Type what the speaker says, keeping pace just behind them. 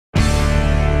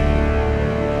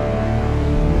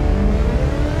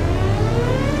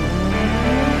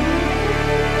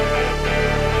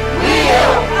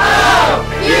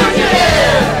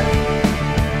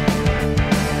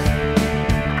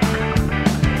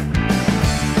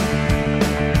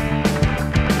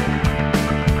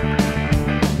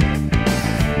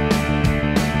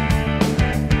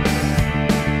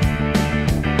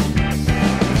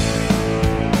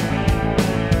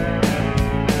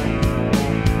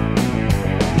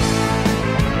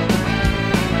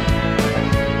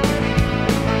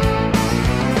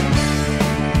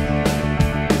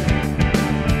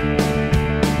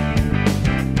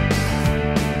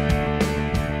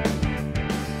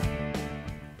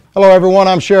Hello everyone,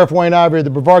 I'm Sheriff Wayne Ivory of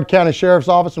the Brevard County Sheriff's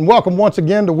Office, and welcome once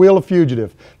again to Wheel of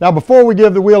Fugitive. Now before we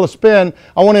give the wheel a spin,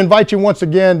 I want to invite you once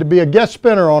again to be a guest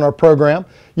spinner on our program.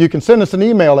 You can send us an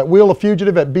email at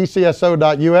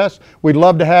wheeloffugitive@bcso.us. We'd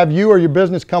love to have you or your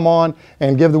business come on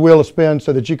and give the wheel a spin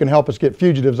so that you can help us get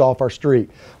fugitives off our street.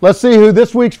 Let's see who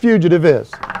this week's fugitive is.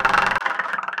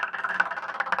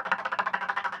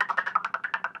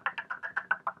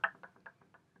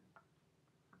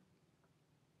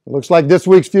 Looks like this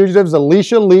week's fugitive is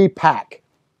Alicia Pack.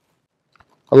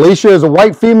 Alicia is a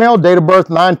white female, date of birth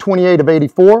 9/28 of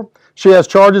 '84. She has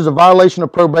charges of violation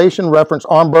of probation, reference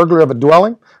armed burglary of a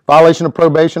dwelling, violation of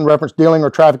probation, reference dealing or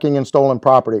trafficking in stolen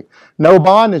property. No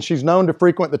bond, and she's known to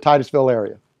frequent the Titusville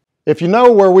area. If you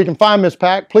know where we can find Miss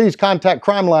Pack, please contact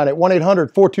Crime Line at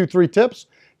 1-800-423-TIPS.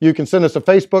 You can send us a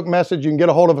Facebook message, you can get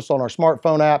a hold of us on our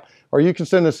smartphone app, or you can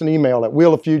send us an email at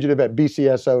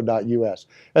wheeloffugitive@bcso.us.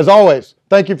 As always,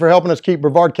 thank you for helping us keep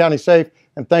Brevard County safe,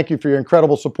 and thank you for your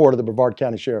incredible support of the Brevard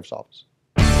County Sheriff's Office.